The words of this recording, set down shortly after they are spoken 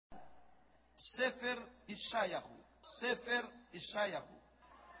Sefer Ishayahu. Sefer Ishayahu.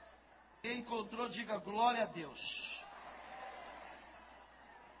 Quem encontrou, diga glória a Deus.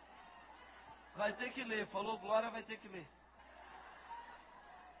 Vai ter que ler. Falou glória, vai ter que ler.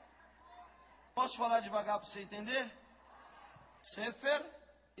 Posso falar devagar para você entender? Sefer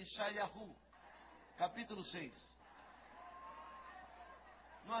Ishayahu. Capítulo 6.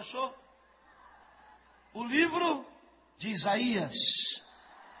 Não achou? O livro de Isaías.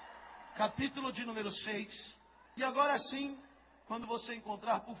 Capítulo de número 6. E agora sim, quando você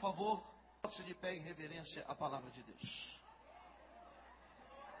encontrar, por favor, coloque-se de pé em reverência à palavra de Deus.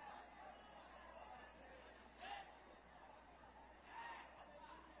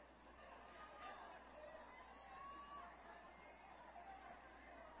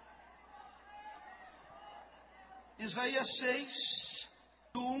 Isaías 6,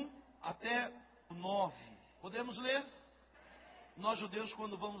 do 1 até o 9. Podemos ler? Nós judeus,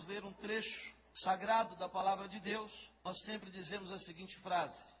 quando vamos ler um trecho sagrado da palavra de Deus, nós sempre dizemos a seguinte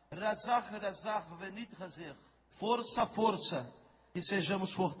frase: Razach, razach, venit razer. Força, força, e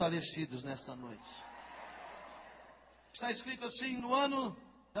sejamos fortalecidos nesta noite. Está escrito assim: no ano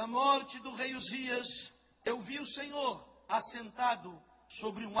da morte do rei Uzias, eu vi o Senhor assentado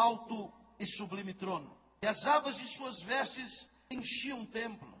sobre um alto e sublime trono. E as abas de suas vestes enchiam o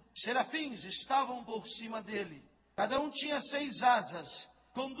templo. Serafins estavam por cima dele. Cada um tinha 6 asas.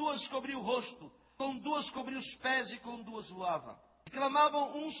 Com 2 cobria o rosto, com 2 cobria os pés e com 2 voava. E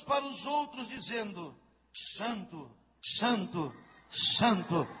clamavam uns para os outros, dizendo: Santo, Santo,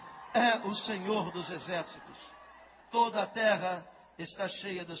 Santo é o Senhor dos exércitos. Toda a terra está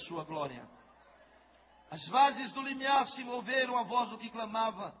cheia da sua glória. As vases do limiar se moveram à voz do que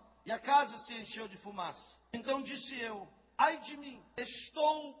clamava, e a casa se encheu de fumaça. Então disse eu: ai de mim,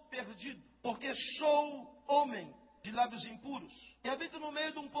 estou perdido, porque sou homem de lábios impuros, e habito no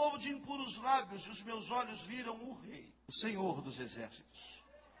meio de um povo de impuros lábios, e os meus olhos viram o Rei, o Senhor dos exércitos.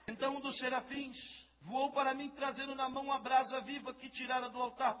 Então um dos serafins voou para mim, trazendo na mão a brasa viva que tirara do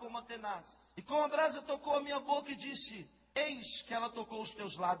altar com uma tenaz. E com a brasa tocou a minha boca e disse: eis que ela tocou os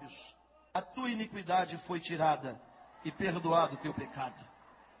teus lábios. A tua iniquidade foi tirada e perdoado o teu pecado.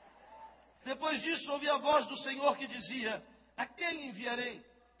 Depois disso ouvi a voz do Senhor que dizia: a quem enviarei?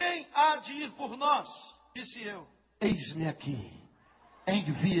 Quem há de ir por nós? Disse eu: eis-me aqui,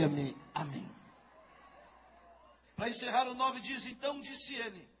 envia-me a mim. Para encerrar o 9 diz: então disse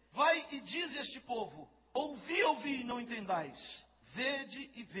ele: vai e diz a este povo: ouvi, ouvi e não entendais,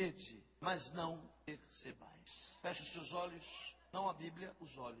 vede e vede, mas não percebais. Feche os seus olhos, não a Bíblia,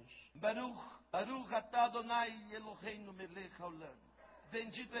 os olhos. Baruch, Baruch atah Adonai Eloheinu melech haolam.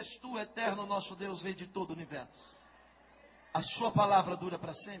 Bendito és tu, eterno nosso Deus, Rei de todo o universo. A sua palavra dura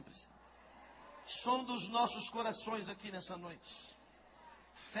para sempre, Senhor. Sonda os nossos corações aqui nessa noite.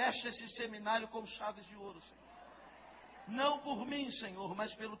 Fecha esse seminário com chaves de ouro, Senhor. Não por mim, Senhor,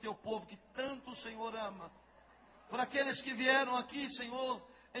 mas pelo teu povo que tanto o Senhor ama. Por aqueles que vieram aqui, Senhor,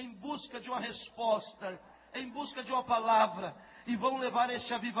 em busca de uma resposta, em busca de uma palavra, e vão levar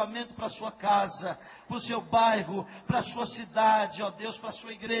esse avivamento para a sua casa, para o seu bairro, para a sua cidade, ó Deus, para a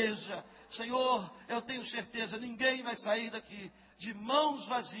sua igreja. Senhor, eu tenho certeza, ninguém vai sair daqui de mãos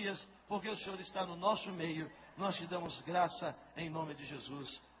vazias, porque o Senhor está no nosso meio. Nós te damos graça em nome de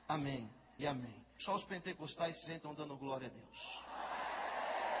Jesus. Amém e amém. Só os pentecostais se sentam dando glória a Deus.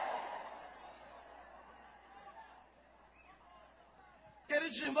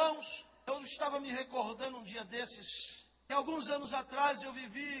 Queridos irmãos, eu estava me recordando um dia desses, que alguns anos atrás eu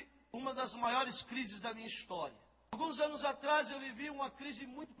vivi uma das maiores crises da minha história. Alguns anos atrás eu vivi uma crise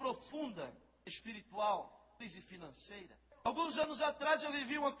muito profunda, espiritual, crise financeira. Alguns anos atrás eu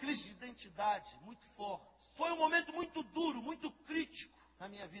vivi uma crise de identidade muito forte. Foi um momento muito duro, muito crítico na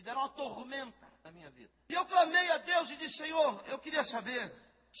minha vida. Era uma tormenta na minha vida. E eu clamei a Deus e disse: Senhor, eu queria saber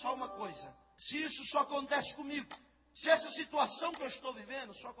só uma coisa. Se isso só acontece comigo, se essa situação que eu estou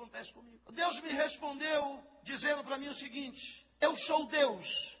vivendo só acontece comigo. Deus me respondeu dizendo para mim o seguinte: eu sou Deus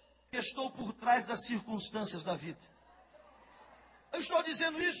que estou por trás das circunstâncias da vida. Eu estou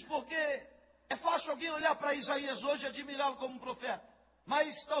dizendo isso porque é fácil alguém olhar para Isaías hoje e admirá-lo como um profeta.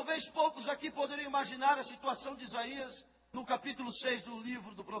 Mas talvez poucos aqui poderiam imaginar a situação de Isaías no capítulo 6 do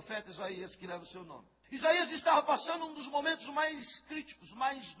livro do profeta Isaías, que leva o seu nome. Isaías estava passando um dos momentos mais críticos,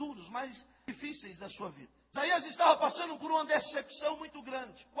 mais duros, mais difíceis da sua vida. Isaías estava passando por uma decepção muito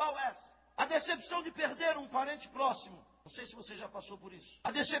grande. Qual é essa? A decepção de perder um parente próximo. Não sei se você já passou por isso.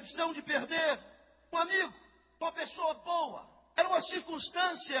 A decepção de perder um amigo, uma pessoa boa. Era uma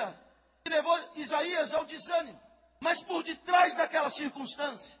circunstância que levou Isaías ao desânimo. Mas por detrás daquela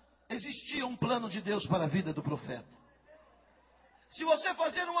circunstância, existia um plano de Deus para a vida do profeta. Se você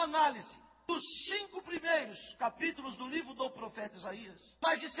fazer uma análise Dos 5 primeiros capítulos do livro do profeta Isaías,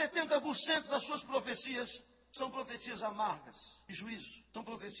 mais de 70% das suas profecias são profecias amargas de juízo, são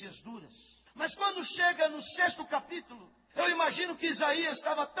profecias duras. Mas quando chega no 6º capítulo, eu imagino que Isaías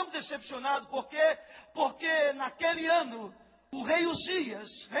estava tão decepcionado, porque naquele ano, o rei Uzias,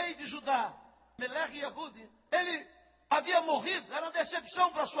 rei de Judá, Melech Yehudi, ele havia morrido. Era uma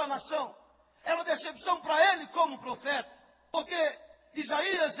decepção para a sua nação, era uma decepção para ele como profeta, porque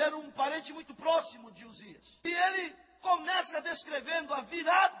Isaías era um parente muito próximo de Uzias. E ele começa descrevendo a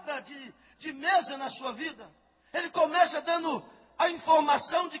virada de mesa na sua vida. Ele começa dando a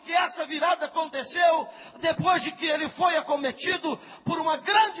informação de que essa virada aconteceu depois de que ele foi acometido por uma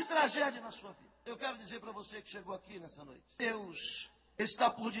grande tragédia na sua vida. Eu quero dizer para você que chegou aqui nessa noite, Deus está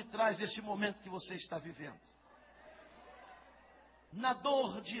por detrás desse momento que você está vivendo. Na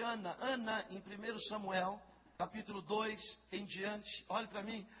dor de Ana, em 1 Samuel, capítulo 2 em diante, olhe para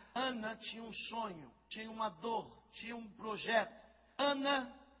mim, Ana tinha um sonho, tinha uma dor, tinha um projeto.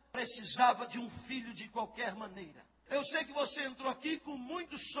 Ana precisava de um filho de qualquer maneira. Eu sei que você entrou aqui com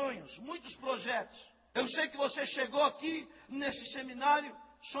muitos sonhos, muitos projetos. Eu sei que você chegou aqui nesse seminário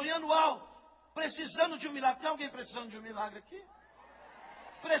sonhando alto, precisando de um milagre. Tem alguém precisando de um milagre aqui?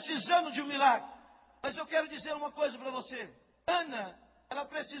 Precisando de um milagre. Mas eu quero dizer uma coisa para você. Ana, ela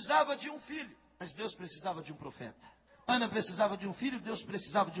precisava de um filho, mas Deus precisava de um profeta. Ana precisava de um filho, Deus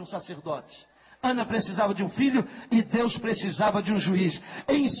precisava de um sacerdote. Ana precisava de um filho e Deus precisava de um juiz.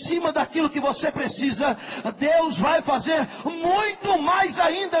 Em cima daquilo que você precisa, Deus vai fazer muito mais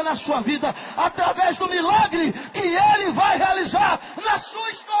ainda na sua vida, através do milagre que Ele vai realizar na sua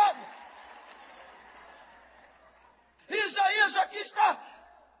história. Isaías aqui está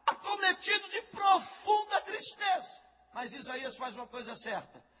acometido de profunda tristeza. Mas Isaías faz uma coisa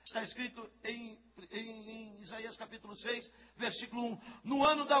certa. Está escrito em Isaías capítulo 6, versículo 1. No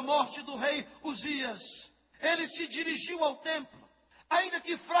ano da morte do rei Uzias, ele se dirigiu ao templo. Ainda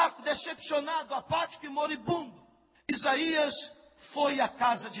que fraco, decepcionado, apático e moribundo, Isaías foi à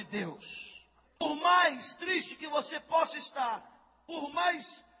casa de Deus. Por mais triste que você possa estar, por mais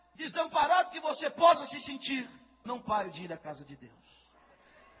desamparado que você possa se sentir, não pare de ir à casa de Deus.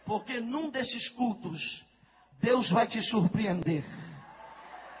 Porque num desses cultos, Deus vai te surpreender.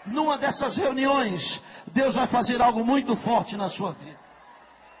 Numa dessas reuniões, Deus vai fazer algo muito forte na sua vida.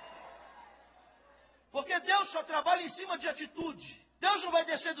 Porque Deus só trabalha em cima de atitude. Deus não vai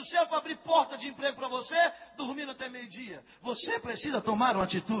descer do céu para abrir porta de emprego para você, dormindo até meio-dia. Você precisa tomar uma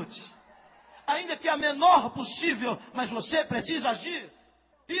atitude. Ainda que a menor possível, mas você precisa agir.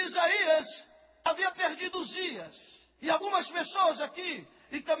 E Isaías havia perdido Uzias. E algumas pessoas aqui,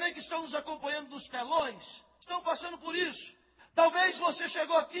 e também que estão nos acompanhando dos telões, estão passando por isso. Talvez você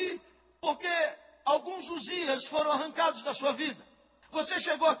chegou aqui porque alguns Uzias foram arrancados da sua vida. Você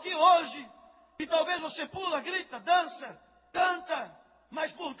chegou aqui hoje e talvez você pula, grita, dança, canta,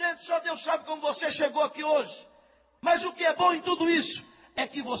 mas por dentro só Deus sabe como você chegou aqui hoje. Mas o que é bom em tudo isso é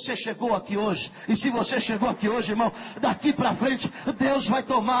que você chegou aqui hoje. E se você chegou aqui hoje, irmão, daqui para frente Deus vai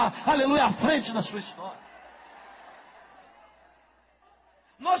tomar, aleluia, a frente da sua história.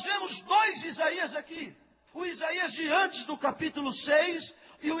 Nós vemos 2 Isaías aqui. O Isaías de antes do capítulo 6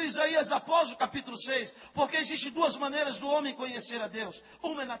 e o Isaías após o capítulo 6. Porque existem 2 maneiras do homem conhecer a Deus.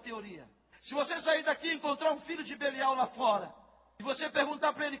 Uma é na teoria. Se você sair daqui e encontrar um filho de Belial lá fora, e você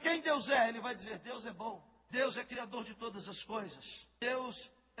perguntar para ele quem Deus é, ele vai dizer, Deus é bom. Deus é criador de todas as coisas. Deus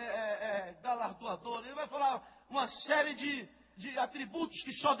é galardoador. Ele vai falar uma série de atributos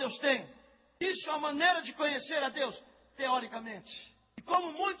que só Deus tem. Isso é uma maneira de conhecer a Deus, teoricamente. E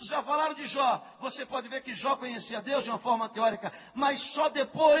como muitos já falaram de Jó, você pode ver que Jó conhecia Deus de uma forma teórica, mas só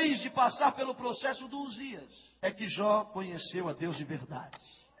depois de passar pelo processo do Uzias, é que Jó conheceu a Deus de verdade.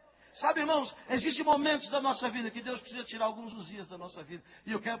 Sabe, irmãos, existem momentos da nossa vida que Deus precisa tirar alguns Uzias da nossa vida.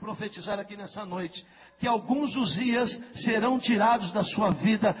 E eu quero profetizar aqui nessa noite, que alguns Uzias serão tirados da sua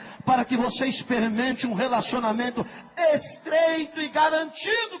vida, para que você experimente um relacionamento estreito e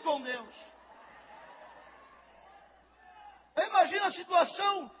garantido com Deus. Imagina a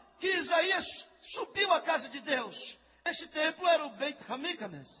situação que Isaías subiu à casa de Deus. Esse templo era o Beit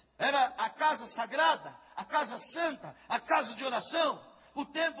Hamikdash, era a casa sagrada, a casa santa, a casa de oração, o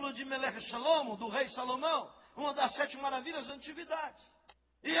templo de Melech Shalom, do rei Salomão, uma das 7 maravilhas da antiguidade.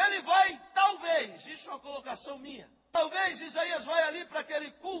 E ele vai, talvez, isso é uma colocação minha, talvez Isaías vai ali para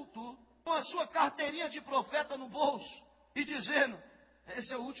aquele culto com a sua carteirinha de profeta no bolso e dizendo,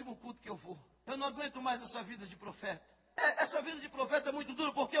 esse é o último culto que eu vou. Eu não aguento mais essa vida de profeta. Essa vida de profeta é muito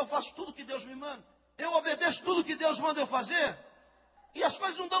dura porque eu faço tudo que Deus me manda. Eu obedeço tudo que Deus manda eu fazer. E as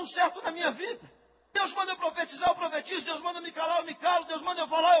coisas não dão certo na minha vida. Deus manda eu profetizar, eu profetizo. Deus manda eu me calar, eu me calo. Deus manda eu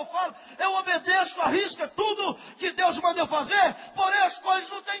falar, eu falo. Eu obedeço, arrisca tudo que Deus mandou fazer, porém as coisas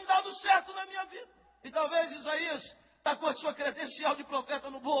não têm dado certo na minha vida. E talvez Isaías está com a sua credencial de profeta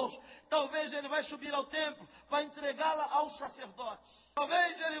no bolso. Talvez ele vai subir ao templo para entregá-la aos sacerdotes.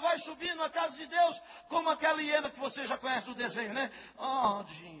 Talvez ele vai subir na casa de Deus como aquela hiena que você já conhece do desenho, né? Oh,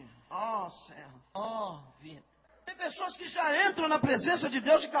 Dinho. Oh, céu. Oh, vida. Tem pessoas que já entram na presença de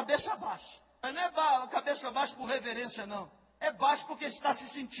Deus de cabeça baixa. Mas não é cabeça baixa por reverência, não. É baixo porque está se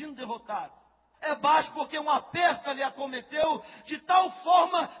sentindo derrotado. É baixo porque um aperto lhe acometeu de tal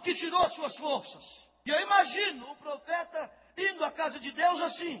forma que tirou as suas forças. E eu imagino o profeta indo à casa de Deus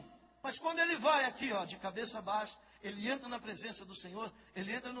assim. Mas quando ele vai aqui, ó, de cabeça baixa, ele entra na presença do Senhor,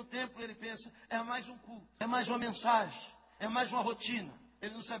 ele entra no templo e ele pensa, é mais um culto, é mais uma mensagem, é mais uma rotina.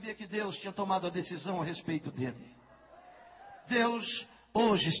 Ele não sabia que Deus tinha tomado a decisão a respeito dele. Deus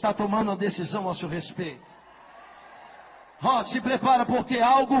hoje está tomando a decisão a seu respeito. Oh, se prepara porque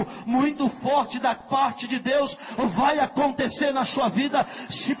algo muito forte da parte de Deus vai acontecer na sua vida.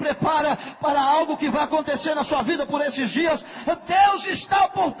 Se prepara para algo que vai acontecer na sua vida por esses dias. Deus está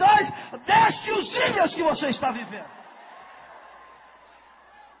por trás destes dias que você está vivendo.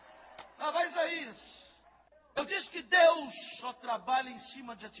 Lá vai Isaías. Eu disse que Deus só trabalha em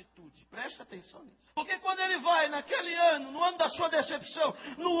cima de atitude. Presta atenção nisso. Porque quando ele vai naquele ano, no ano da sua decepção,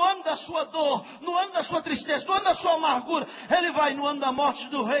 no ano da sua dor, no ano da sua tristeza, no ano da sua amargura, ele vai no ano da morte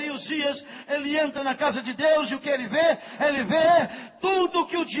do rei Uzias, ele entra na casa de Deus e o que ele vê? Ele vê tudo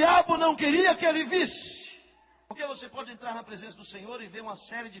que o diabo não queria que ele visse. Porque você pode entrar na presença do Senhor e ver uma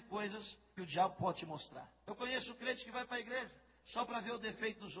série de coisas que o diabo pode te mostrar. Eu conheço crente que vai para a igreja só para ver o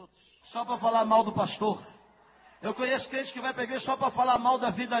defeito dos outros, só para falar mal do pastor. Eu conheço crente que vai para a igreja só para falar mal da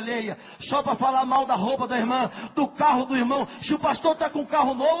vida alheia, só para falar mal da roupa da irmã, do carro do irmão. Se o pastor está com um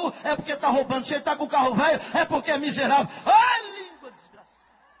carro novo, é porque está roubando. Se ele está com um carro velho, é porque é miserável. Ai, língua desgraçada.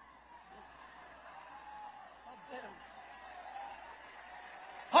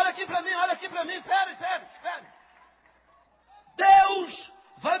 Olha aqui para mim, olha aqui para mim. Espere. Deus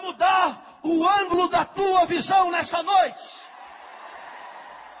vai mudar o ângulo da tua visão nessa noite.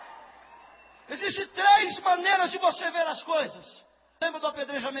 Existem 3 maneiras de você ver as coisas. Lembra do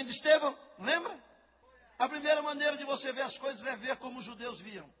apedrejamento de Estevão? Lembra? A primeira maneira de você ver as coisas é ver como os judeus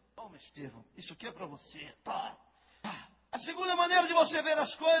viam. Toma, Estevão, isso aqui é para você. Tá. A segunda maneira de você ver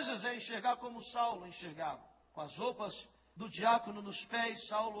as coisas é enxergar como Saulo enxergava. Com as roupas do diácono nos pés,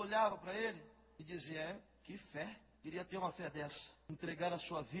 Saulo olhava para ele e dizia, que fé. Queria ter uma fé dessa. Entregar a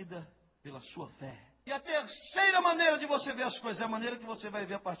sua vida pela sua fé. E a terceira maneira de você ver as coisas é a maneira que você vai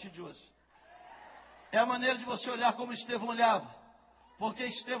ver a partir de hoje. É a maneira de você olhar como Estevão olhava. Porque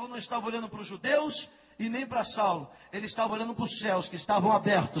Estevão não estava olhando para os judeus e nem para Saulo. Ele estava olhando para os céus que estavam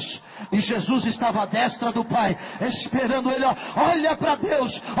abertos. E Jesus estava à destra do Pai, esperando ele. Olha para Deus,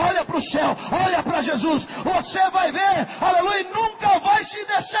 olha para o céu, olha para Jesus. Você vai ver, aleluia, e nunca vai se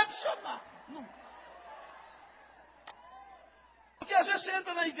decepcionar. Nunca. Porque às vezes você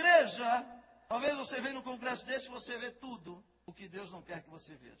entra na igreja, talvez você venha num congresso desse e você vê tudo o que Deus não quer que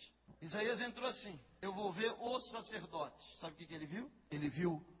você veja. Isaías entrou assim, eu vou ver o sacerdote. Sabe o que ele viu? Ele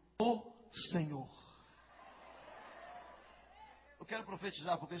viu o Senhor. Eu quero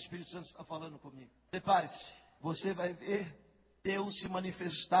profetizar porque o Espírito Santo está falando comigo. Prepare-se, você vai ver Deus se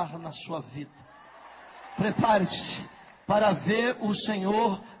manifestar na sua vida. Prepare-se para ver o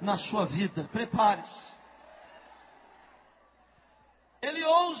Senhor na sua vida. Prepare-se. Ele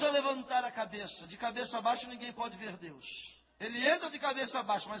ousa levantar a cabeça. De cabeça baixa ninguém pode ver Deus. Ele entra de cabeça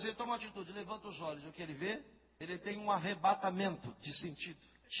baixa, mas ele toma uma atitude, levanta os olhos. O que ele vê? Ele tem um arrebatamento de sentido.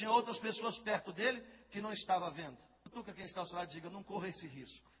 Tinha outras pessoas perto dele que não estava vendo. Cutuca quem está ao seu lado e diga, não corra esse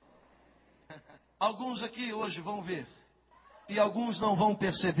risco. Alguns aqui hoje vão ver. E alguns não vão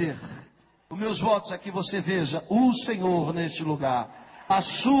perceber. Os meus votos é que você veja o Senhor neste lugar. A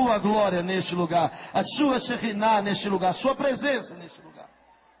sua glória neste lugar. A sua Shekhinah neste lugar. A sua presença neste lugar.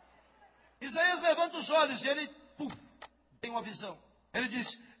 Isaías levanta os olhos e ele tem uma visão. Ele diz,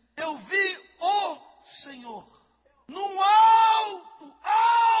 eu vi o Senhor num alto,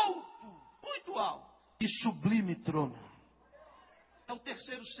 muito alto e sublime trono. É o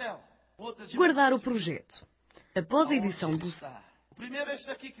terceiro céu. Guardar o projeto. Após a edição do... O primeiro é esse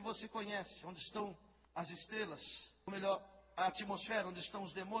daqui que você conhece, onde estão as estrelas, ou melhor, a atmosfera, onde estão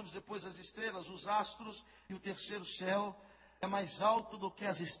os demônios, depois as estrelas, os astros, e o terceiro céu é mais alto do que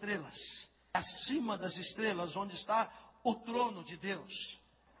as estrelas. Acima das estrelas, onde está o trono de Deus.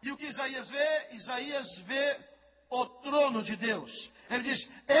 E o que Isaías vê? Isaías vê o trono de Deus. Ele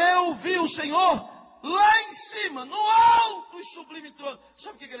diz, eu vi o Senhor lá em cima, no alto e sublime trono.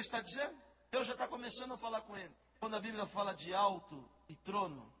 Sabe o que ele está dizendo? Deus já está começando a falar com ele. Quando a Bíblia fala de alto e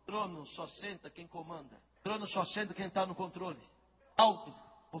trono. Trono só senta quem comanda. Trono só senta quem está no controle. Alto,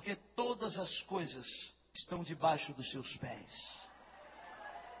 porque todas as coisas estão debaixo dos seus pés.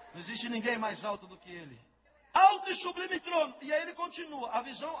 Não existe ninguém mais alto do que ele. Alto e sublime trono. E aí ele continua. A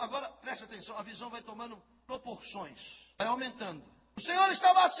visão, agora preste atenção, a visão vai tomando proporções. Vai aumentando. O Senhor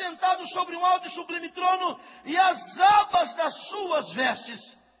estava assentado sobre um alto e sublime trono, e as abas das suas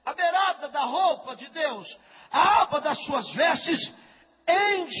vestes, a beirada da roupa de Deus, a aba das suas vestes,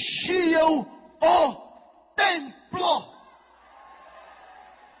 enchiam o templo.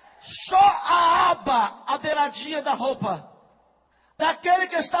 Só a aba, a beiradinha da roupa, daquele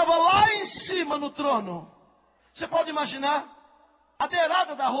que estava lá em cima no trono. Você pode imaginar a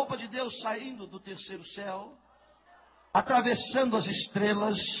beirada da roupa de Deus saindo do terceiro céu, atravessando as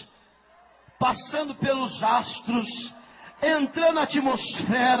estrelas, passando pelos astros, entrando na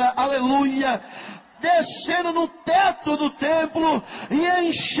atmosfera, aleluia, descendo no teto do templo e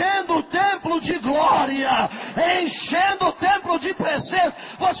enchendo o templo de glória, enchendo o templo de presença.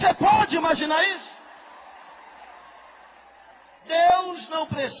 Você pode imaginar isso? Deus não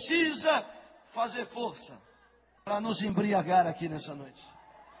precisa fazer força para nos embriagar aqui nessa noite.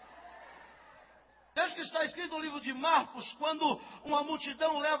 Veja que está escrito no livro de Marcos, quando uma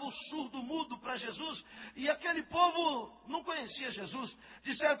multidão leva o surdo mudo para Jesus, e aquele povo não conhecia Jesus,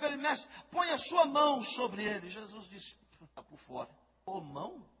 disseram para ele: mestre, põe a sua mão sobre ele. Jesus disse: está por fora. Pô,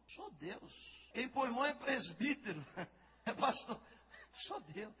 mão? Sou Deus. Quem põe mão é presbítero, é pastor. Sou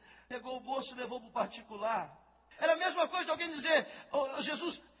Deus. Pegou o bolso e levou para o particular. Era a mesma coisa de alguém dizer: oh,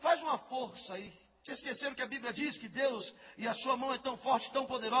 Jesus, faz uma força aí. Vocês esqueceram que a Bíblia diz que Deus e a sua mão é tão forte, tão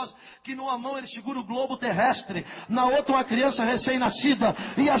poderosa, que numa mão ele segura o globo terrestre, na outra uma criança recém-nascida,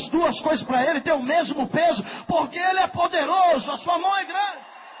 e as duas coisas para ele têm o mesmo peso, porque ele é poderoso, a sua mão é grande.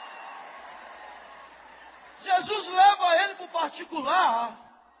 Jesus leva ele para o particular.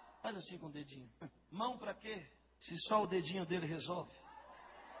 Faz assim com o dedinho. Mão para quê? Se só o dedinho dele resolve.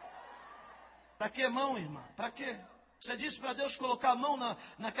 Para que mão, irmã? Para quê? Você disse para Deus colocar a mão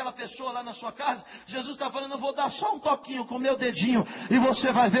naquela pessoa lá na sua casa. Jesus está falando: eu vou dar só um toquinho com o meu dedinho, e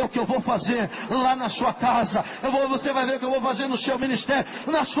você vai ver o que eu vou fazer lá na sua casa. Você vai ver o que eu vou fazer no seu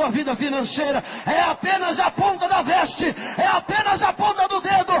ministério, na sua vida financeira. É apenas a ponta da veste, é apenas a ponta do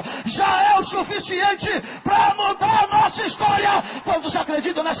dedo, já é o suficiente para mudar a nossa história. Quantos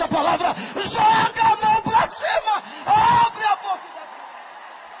acreditam nessa palavra? Joga a mão para cima, abre a boca.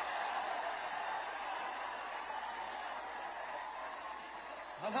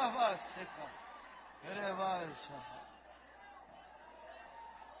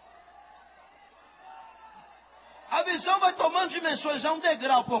 A visão vai tomando dimensões, é um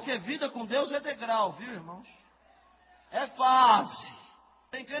degrau, porque vida com Deus é degrau, viu, irmãos? É fase.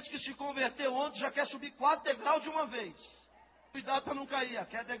 Tem crente que se converteu ontem, já quer subir 4 degraus de uma vez. Cuidado para não cair, a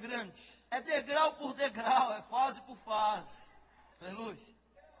queda é grande. É degrau por degrau, é fase por fase. Aleluia.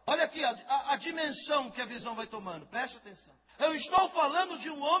 Olha aqui a dimensão que a visão vai tomando, preste atenção. Eu estou falando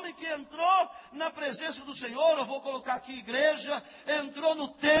de um homem que entrou na presença do Senhor, eu vou colocar aqui igreja, entrou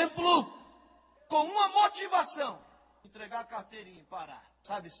no templo com uma motivação: entregar a carteirinha e parar.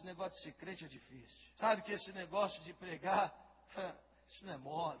 Sabe, esse negócio de ser crente é difícil. Sabe que esse negócio de pregar, isso não é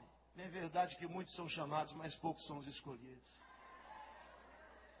mole. É verdade que muitos são chamados, mas poucos são os escolhidos.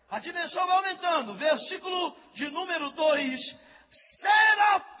 A dimensão vai aumentando. Versículo de número 2.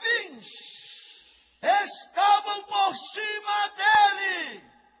 Serafins estavam por cima dele.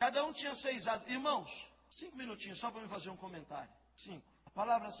 Cada um tinha 6 asas. Irmãos, 5 minutinhos só para me fazer um comentário. 5. A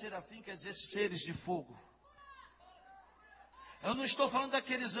palavra serafim quer dizer seres de fogo. Eu não estou falando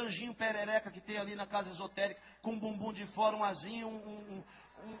daqueles anjinhos perereca que tem ali na casa esotérica, com um bumbum de fora, um asinho,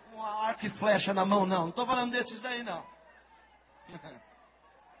 um arco e flecha na mão, não. Não estou falando desses daí, não.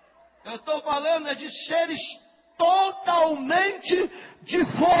 Eu estou falando de seres totalmente de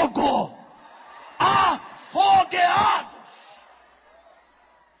fogo, afogueados.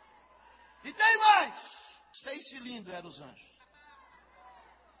 E tem mais: 6 cilindros eram os anjos,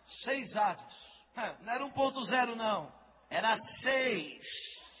 6 asas. Não era 1.0 não, era 6.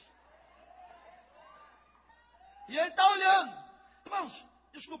 E ele está olhando. Irmãos,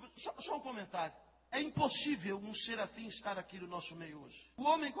 desculpa, só um comentário. É impossível um serafim estar aqui no nosso meio hoje. O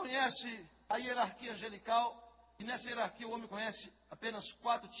homem conhece a hierarquia angelical, e nessa hierarquia o homem conhece apenas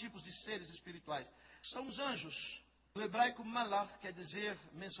 4 tipos de seres espirituais. São os anjos. Do hebraico malach quer dizer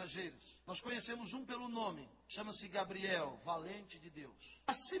mensageiros. Nós conhecemos um pelo nome, chama-se Gabriel, valente de Deus.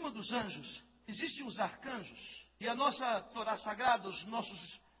 Acima dos anjos existem os arcanjos. E a nossa Torá Sagrada, os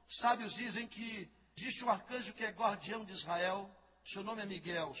nossos sábios dizem que existe um arcanjo que é guardião de Israel. Seu nome é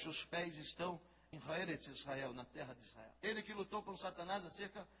Miguel, seus pés estão em Israel, na terra de Israel. Ele que lutou com Satanás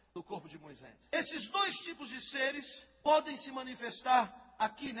acerca do corpo de Moisés. Esses dois tipos de seres podem se manifestar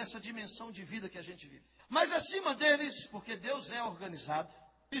aqui nessa dimensão de vida que a gente vive. Mas acima deles, porque Deus é organizado,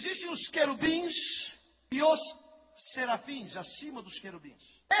 existem os querubins e os serafins acima dos querubins.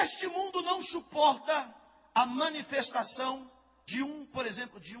 Este mundo não suporta a manifestação de por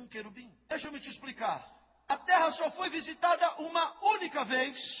exemplo, de um querubim. Deixa eu me te explicar. A terra só foi visitada uma única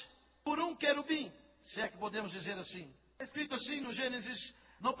vez por um querubim, se é que podemos dizer assim. É escrito assim no Gênesis: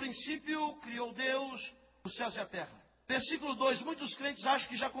 no princípio criou Deus os céus e a terra. Versículo 2, muitos crentes acham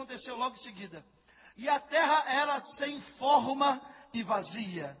que já aconteceu logo em seguida. E a terra era sem forma e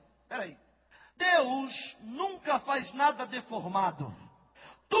vazia. Peraí. Deus nunca faz nada deformado.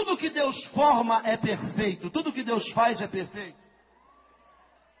 Tudo que Deus forma é perfeito. Tudo que Deus faz é perfeito.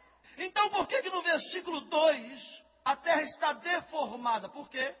 Então por que no versículo 2 a terra está deformada? Por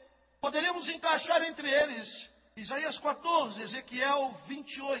quê? Poderíamos encaixar entre eles Isaías 14, Ezequiel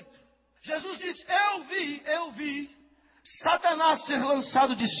 28. Jesus diz: eu vi Satanás ser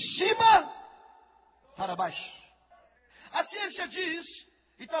lançado de cima para baixo. A ciência diz,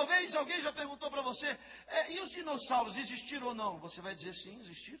 e talvez alguém já perguntou para você, e os dinossauros existiram ou não? Você vai dizer sim,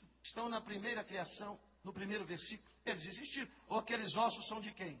 existiram. Estão na primeira criação, no primeiro versículo. Eles existiram. Ou aqueles ossos são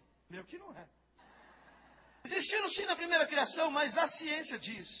de quem? Meu que não é. Existiram sim na primeira criação, mas a ciência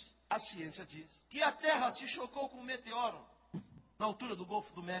diz que a Terra se chocou com um meteoro na altura do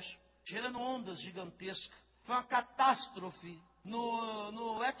Golfo do México, gerando ondas gigantescas. Foi uma catástrofe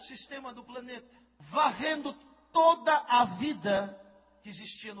no ecossistema do planeta, varrendo toda a vida que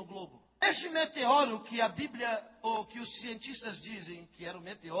existia no globo. Este meteoro que a Bíblia, ou que os cientistas dizem que era um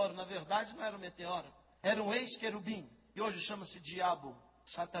meteoro, na verdade não era um meteoro, era um ex-querubim, e hoje chama-se diabo,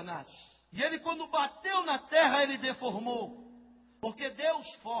 Satanás. E ele, quando bateu na terra, ele deformou. Porque Deus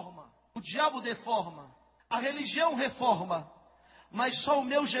forma, o diabo deforma, a religião reforma, mas só o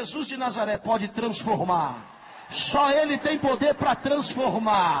meu Jesus de Nazaré pode transformar. Só Ele tem poder para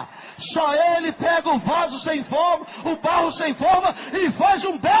transformar. Só Ele pega o vaso sem forma, o barro sem forma, e faz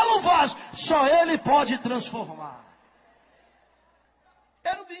um belo vaso. Só Ele pode transformar.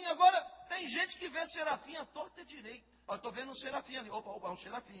 Querubim, agora tem gente que vê serafim à torta e direita. Eu estou vendo um serafim ali. Opa, um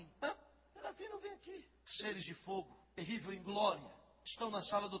serafim. Serafim não vem aqui. Seres de fogo, terrível em glória, estão na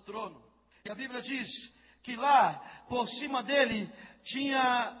sala do trono. E a Bíblia diz que lá, por cima dele,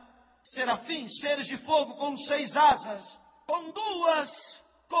 tinha serafins, seres de fogo com 6 asas. Com 2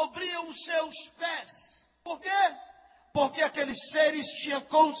 cobriam os seus pés. Por quê? Porque aqueles seres tinham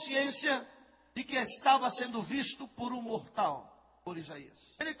consciência de que estava sendo visto por um mortal, por Isaías.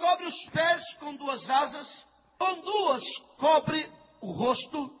 Ele cobre os pés com 2 asas, com 2 cobre o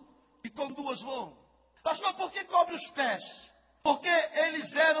rosto e com 2 voam. Pastor, por que cobre os pés? Porque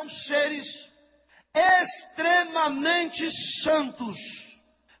eles eram seres extremamente santos.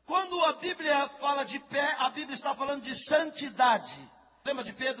 Quando a Bíblia fala de pé, a Bíblia está falando de santidade. Lembra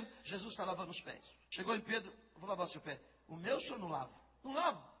de Pedro? Jesus está lavando os pés. Chegou em Pedro: vou lavar seu pé. O meu o senhor não lava. Não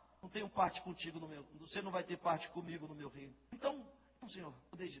lava. Não tenho parte contigo no meu. Você não vai ter parte comigo no meu reino. Então, Senhor,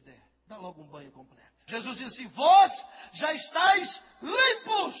 mudei de ideia. Dá logo um banho completo. Jesus disse assim: vós já estáis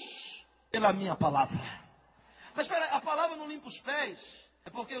limpos pela minha palavra. Mas espera, a palavra não limpa os pés. É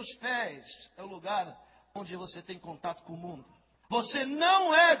porque os pés é o lugar onde você tem contato com o mundo. Você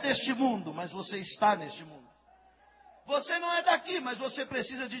não é deste mundo, mas você está neste mundo. Você não é daqui, mas você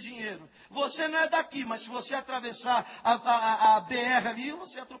precisa de dinheiro. Você não é daqui, mas se você atravessar a BR ali,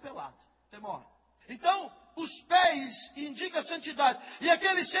 você é atropelado. Você morre. Então, os pés indicam a santidade. E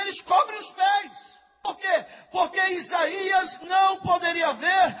aqueles seres cobrem os pés. Por quê? Porque Isaías não poderia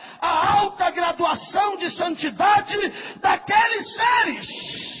ver a alta graduação de santidade daqueles seres.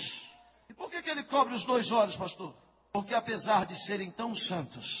 E por que ele cobre os 2 olhos, pastor? Porque apesar de serem tão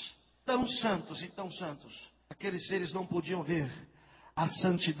santos, aqueles seres não podiam ver a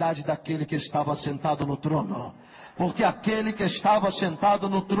santidade daquele que estava sentado no trono. Porque aquele que estava sentado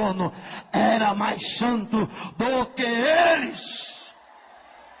no trono era mais santo do que eles.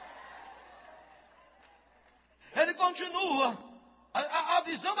 Ele continua, a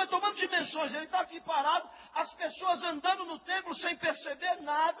visão vai tomando dimensões. Ele está aqui parado, as pessoas andando no templo sem perceber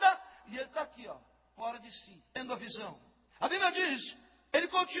nada, e ele está aqui, fora de si, tendo a visão. A Bíblia diz, ele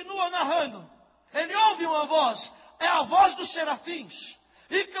continua narrando, ele ouve uma voz, é a voz dos serafins,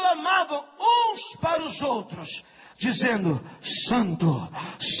 e clamavam uns para os outros, dizendo: Santo,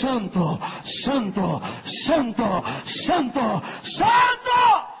 Santo, Santo, Santo, Santo,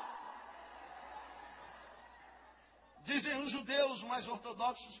 Santo! Dizem os judeus mais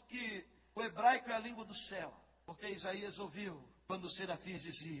ortodoxos que o hebraico é a língua do céu. Porque Isaías ouviu quando os serafins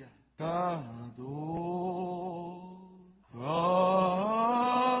diziam: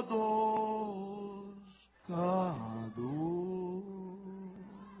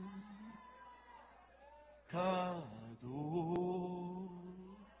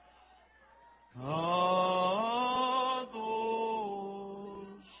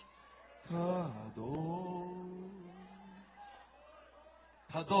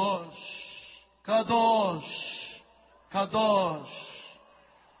 Kadosh, Kadosh,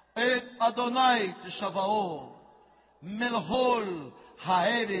 Et Adonai Tshavao, Melhol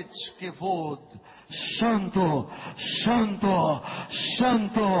Haeretz Kevod. Santo, Santo,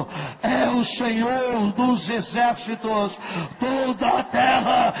 Santo é o Senhor dos exércitos. Toda a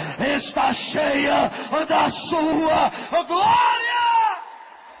terra está cheia da sua glória.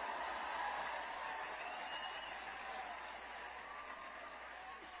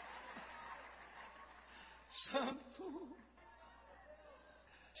 Santo,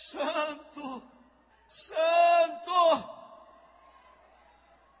 Santo, Santo,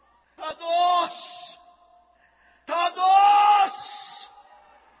 Kadosh, Kadosh,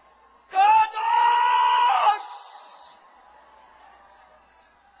 Kadosh.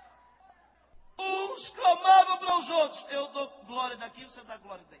 Uns clamavam para os outros. Eu dou glória daqui, você dá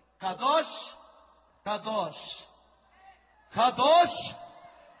glória daí. Kadosh, Kadosh, Kadosh,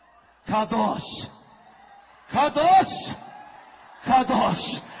 Kadosh, Kadosh,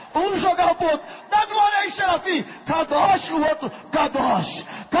 Kadosh. Um jogava para o outro. Dá glória aí, Serafim. Kadosh, o outro. Kadosh,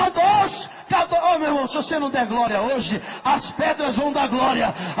 Kadosh, Kadosh. Oh, meu irmão, se você não der glória hoje, as pedras vão dar glória.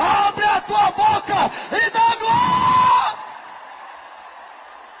 Abre a tua boca e dá glória.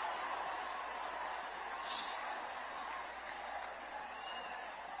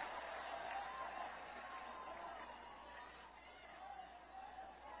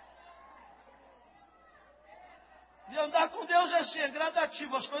 E andar com Deus é assim, é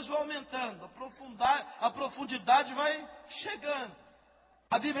gradativo, as coisas vão aumentando, a profundidade vai chegando.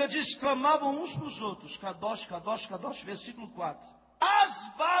 A Bíblia diz, clamavam uns para os outros, Kadosh, Kadosh, Kadosh, versículo 4.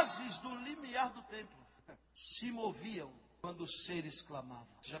 As bases do limiar do templo se moviam quando os seres clamavam.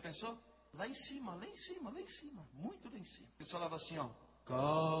 Você já pensou? Lá em cima, lá em cima, lá em cima, muito lá em cima. O pessoal falava assim, ó,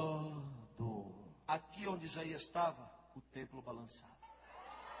 Kadosh. Aqui onde Isaías estava, o templo balançava.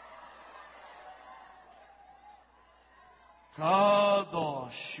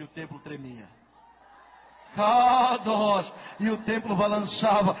 Kadosh, e o templo tremia. Kadosh, e o templo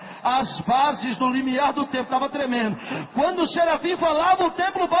balançava. As bases do limiar do templo estavam tremendo. Quando o serafim falava, o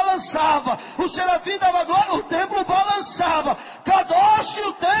templo balançava. O serafim dava glória, o templo balançava. Kadosh, e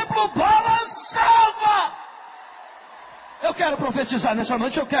o templo balançava. Eu quero profetizar nessa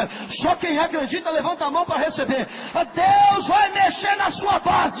noite, eu quero. Só quem acredita, levanta a mão para receber. Deus vai mexer na sua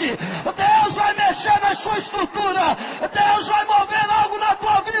base. Deus vai mexer na sua estrutura. Deus vai mover algo na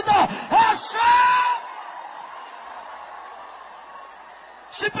tua vida.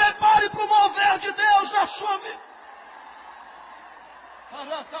 Se prepare para o mover de Deus na sua vida.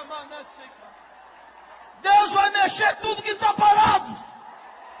 Deus vai mexer tudo que está parado.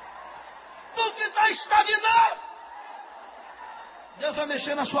 Tudo que está estagnado. Deus vai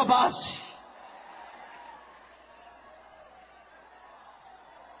mexer na sua base.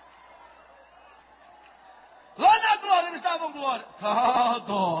 Lá na glória eles davam glória.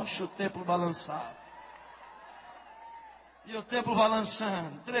 Kadosh, o templo balançava. E o templo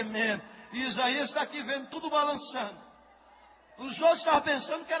balançando, tremendo. E Isaías está aqui vendo tudo balançando. Os outros estavam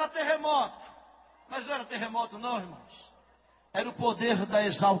pensando que era terremoto. Mas não era terremoto não, irmãos. Era o poder da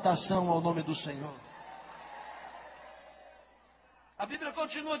exaltação ao nome do Senhor. A Bíblia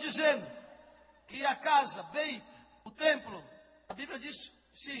continua dizendo que a casa, Beit, o templo, a Bíblia diz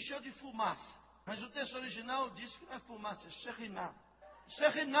que se encheu de fumaça. Mas o texto original diz que não é fumaça, é Shekhinah.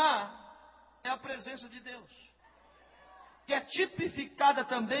 Shekhinah é a presença de Deus, que é tipificada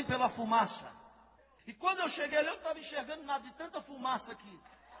também pela fumaça. E quando eu cheguei ali, eu não estava enxergando nada de tanta fumaça aqui.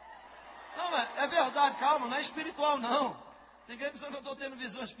 Não, é verdade, calma, não é espiritual não. Ninguém pensou que eu estou tendo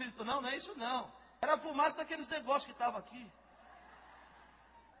visão espiritual, não é isso não. Era a fumaça daqueles negócios que estavam aqui.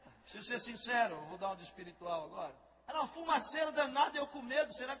 Preciso ser sincero, vou dar um de espiritual agora. Era uma fumaceira danada, eu com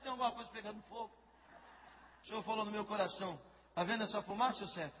medo, será que tem alguma coisa pegando fogo? O Senhor falou no meu coração, está vendo essa fumaça,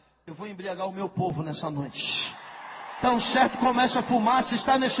 Yosef? Eu vou embriagar o meu povo nessa noite. Tão certo como essa fumaça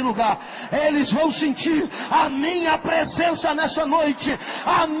está nesse lugar, eles vão sentir a minha presença nessa noite.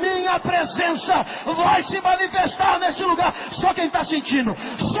 A minha presença vai se manifestar nesse lugar. Só quem está sentindo,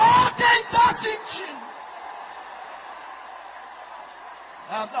 só quem está sentindo.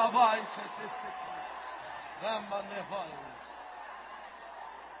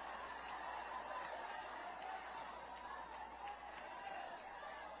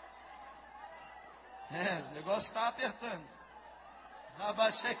 O negócio está apertando.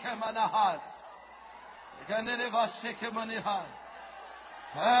 Abaixeca manahas. Ganerevaseca manihas.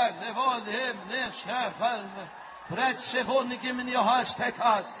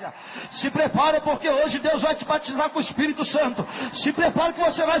 Se prepara, porque hoje Deus vai te batizar com o Espírito Santo. Se prepara que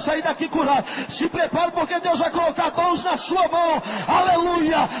você vai sair daqui curado. Se prepara, porque Deus vai colocar dons na sua mão.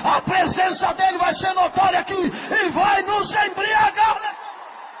 Aleluia. A presença dele vai ser notória aqui e vai nos embriagar nessa.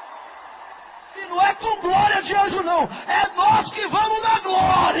 E não é com glória de anjo, não. É nós que vamos dar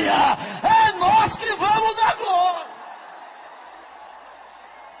glória. É nós que vamos dar glória.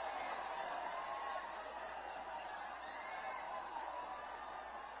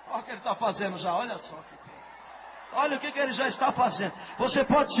 Olha o que ele está fazendo já, olha só. Olha o que ele já está fazendo. Você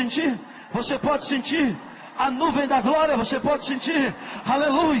pode sentir? Você pode sentir a nuvem da glória? Você pode sentir?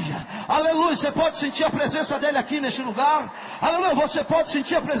 Aleluia, aleluia. Você pode sentir a presença dele aqui neste lugar? Aleluia, você pode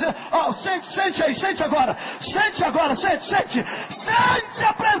sentir a presença. Sente aí, sente agora. Sente agora, sente. Sente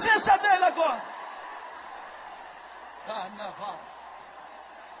a presença dele agora.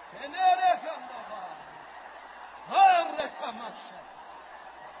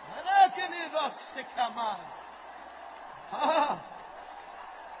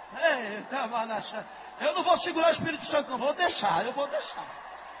 Eu não vou segurar o Espírito Santo, não vou deixar, eu vou deixar.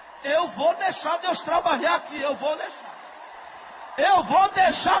 Eu vou deixar Deus trabalhar aqui, eu vou deixar. Eu vou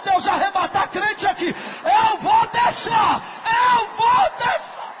deixar Deus arrebatar crente aqui. Eu vou deixar.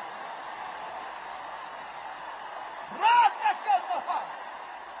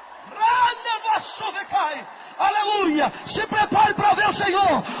 Aleluia. Se prepare para ver o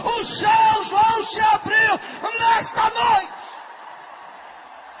Senhor. Os céus vão se abrir nesta noite.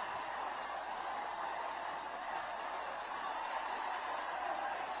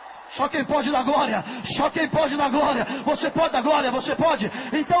 Só quem pode dar glória. Só quem pode dar glória. Você pode dar glória, você pode.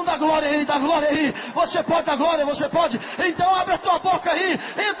 Então dá glória aí, dá glória aí. Você pode dar glória, você pode. Então abre a tua boca aí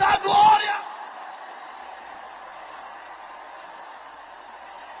e dá glória.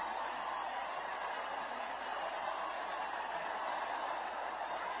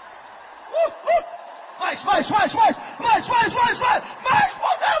 Mais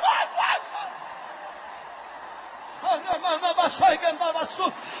poder,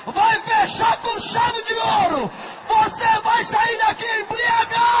 vai fechar com chave de ouro. Você vai sair daqui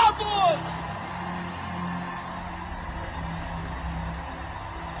embriagados.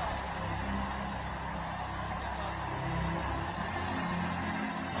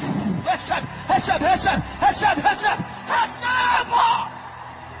 Recebe.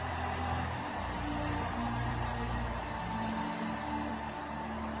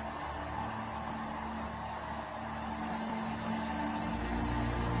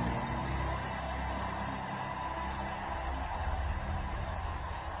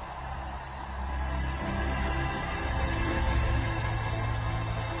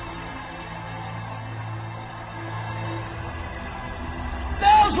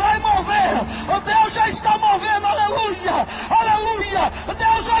 Deus já está movendo, aleluia.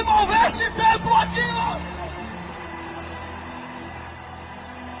 Deus vai mover esse templo aqui.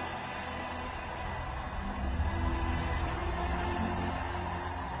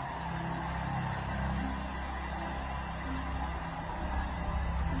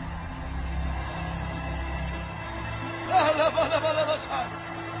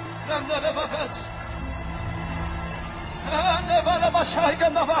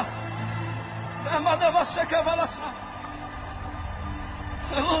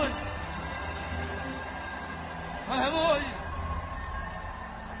 Aleluia.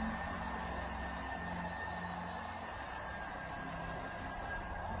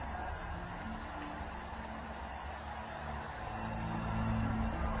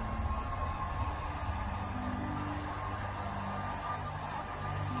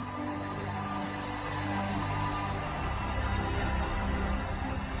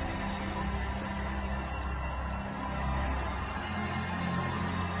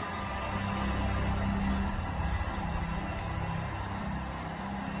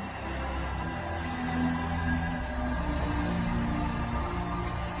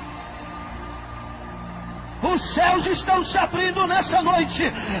 Os céus estão se abrindo nessa noite.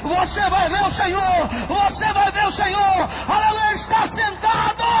 Você vai ver o Senhor. Aleluia, Ele está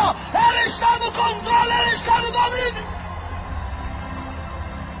sentado. Ele está no controle, Ele está no domínio.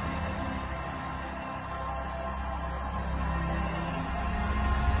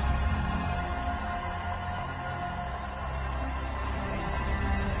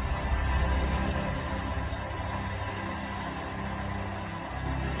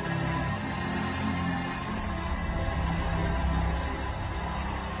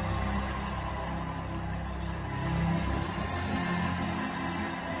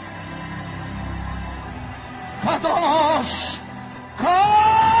 Kadosh,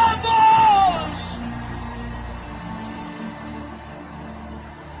 Kadosh.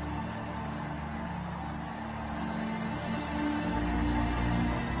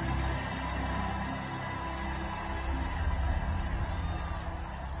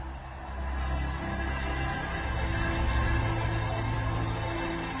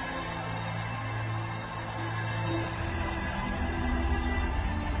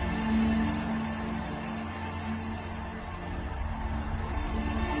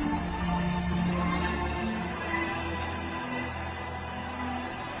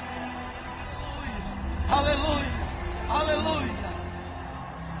 Aleluia, aleluia.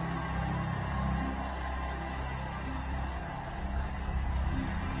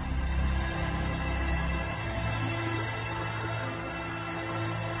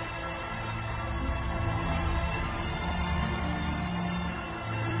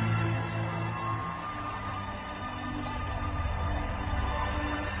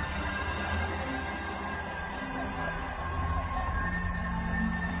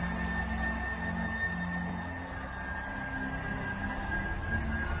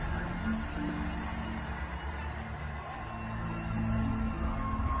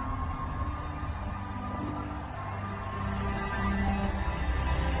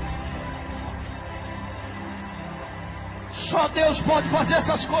 Só Deus pode fazer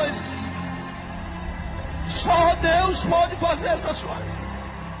essas coisas. Só Deus pode fazer essas coisas.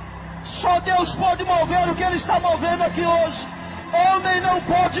 Só Deus pode mover o que Ele está movendo aqui hoje. Homem não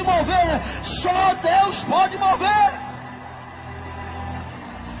pode mover. Só Deus pode mover.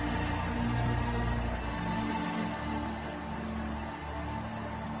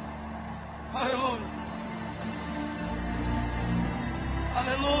 Aleluia.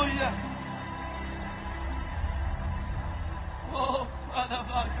 Aleluia. Oh, Pada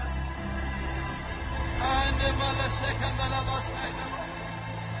Vacas. Ai, Nevala Shekandala Vasaida.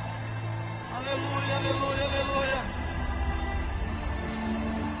 Aleluia, aleluia, aleluia.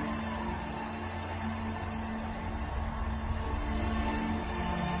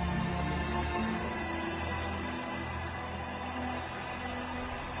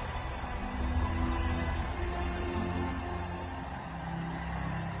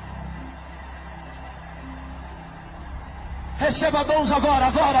 Receba dons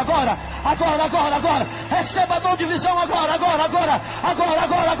agora. Receba dom de visão agora.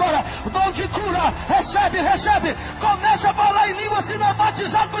 Dom de cura. Recebe. Começa a falar em línguas e não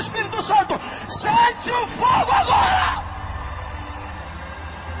batizar com o Espírito Santo. Sente o fogo agora.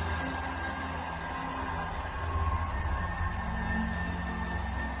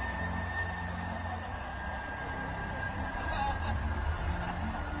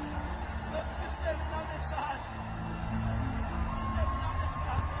 Eu preciso terminar a mensagem.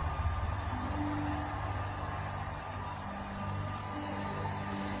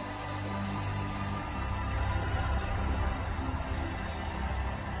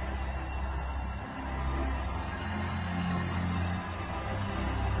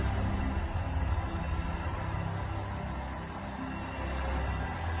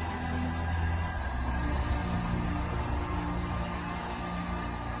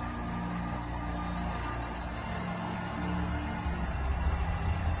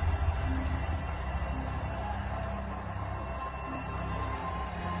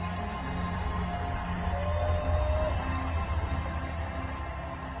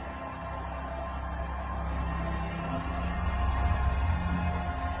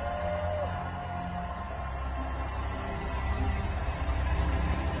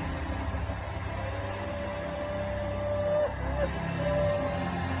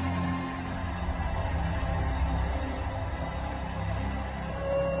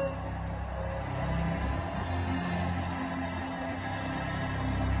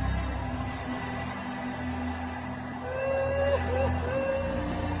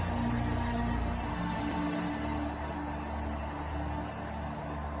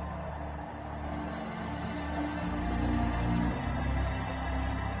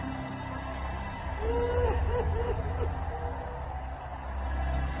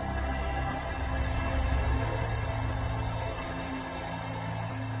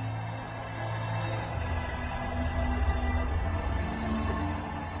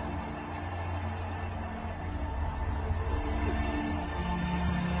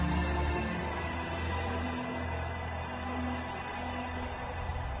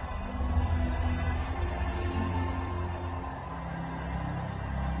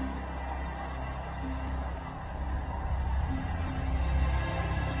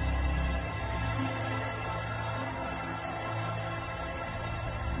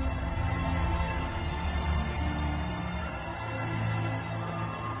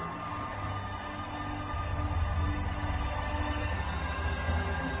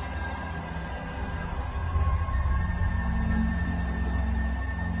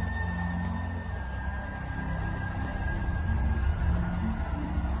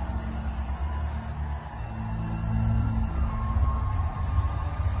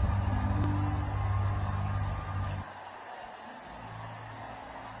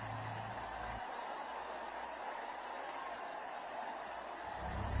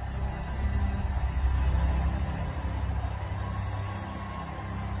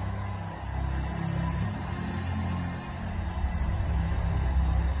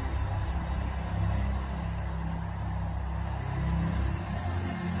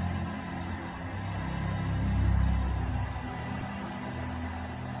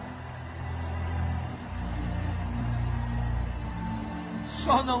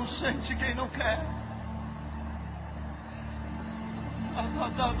 Só não sente quem não quer.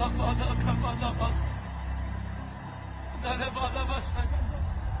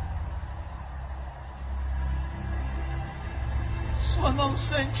 Só não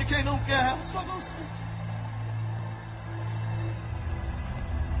sente quem não quer. Só não sente.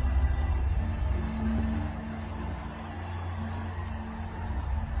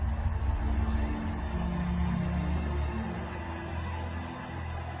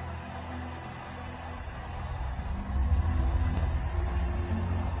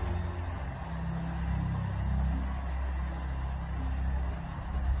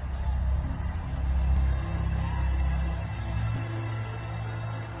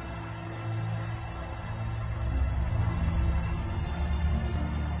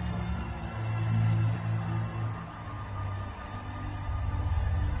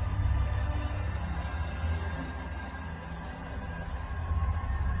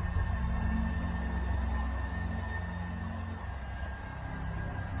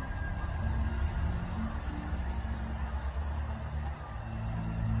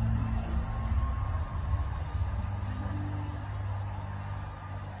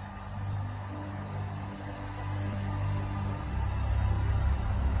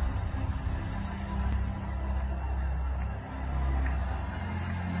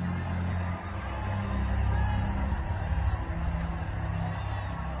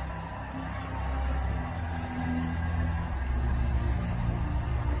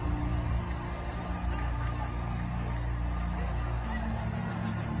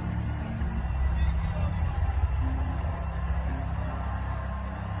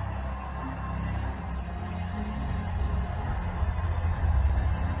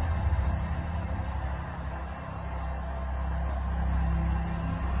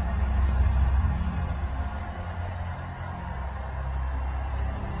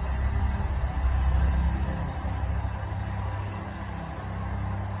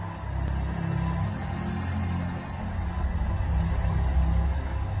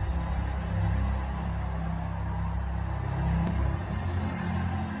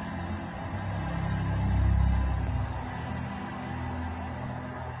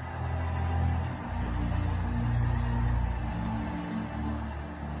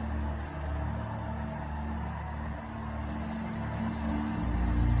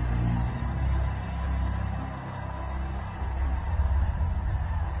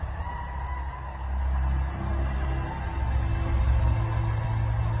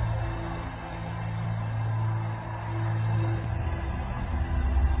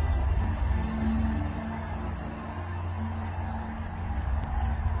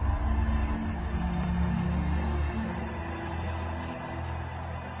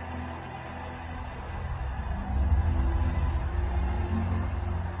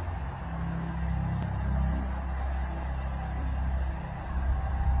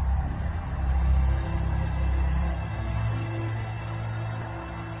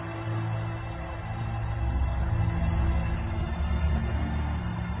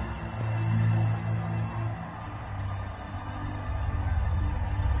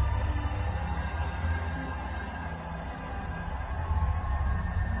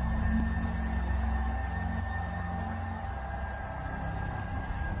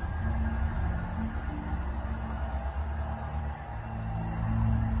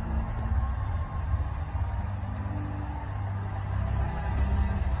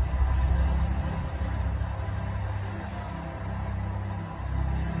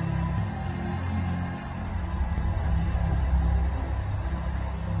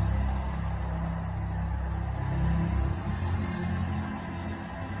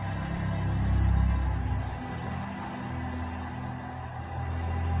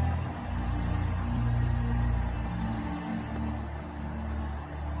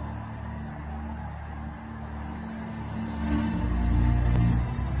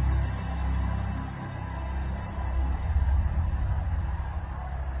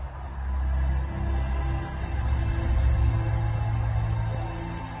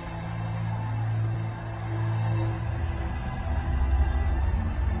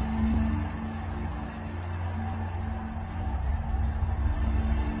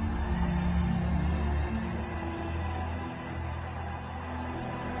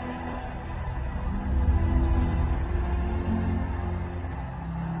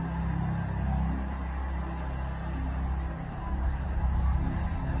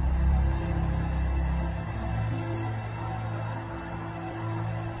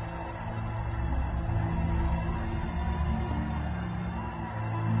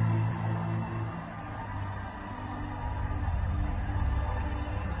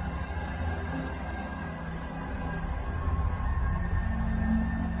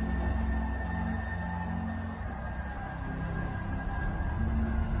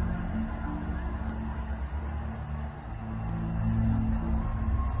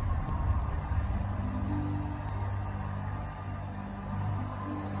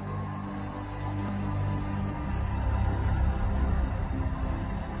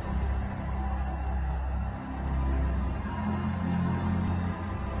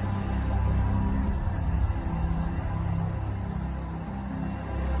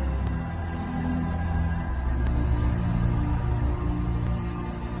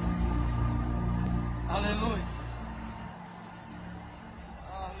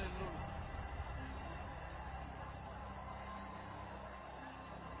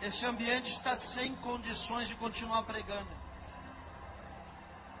 Esse ambiente está sem condições de continuar pregando.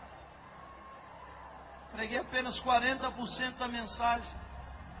 Preguei apenas 40% da mensagem.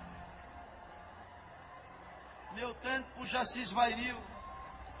 Meu tempo já se esvairiu.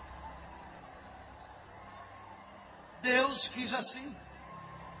 Deus quis assim.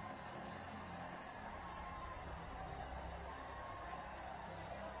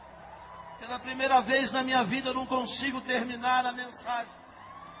 Pela primeira vez na minha vida eu não consigo terminar a mensagem.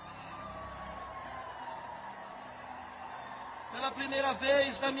 Pela primeira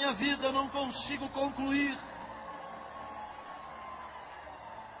vez na minha vida eu não consigo concluir.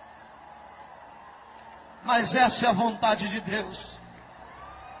 Mas essa é a vontade de Deus.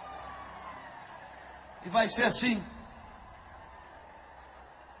 E vai ser assim.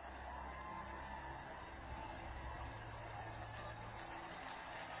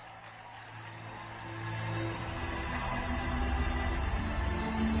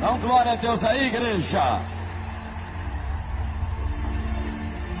 Dá glória a Deus aí, igreja.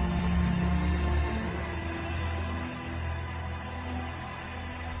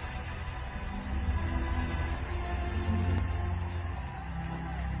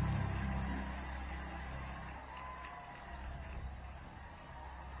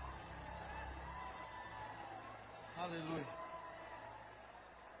 Aleluia.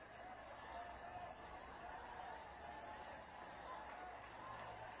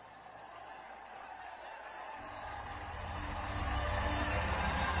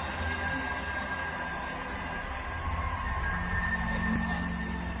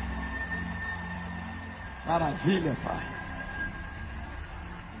 Maravilha, Pai.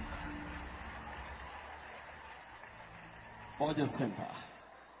 Pode assentar.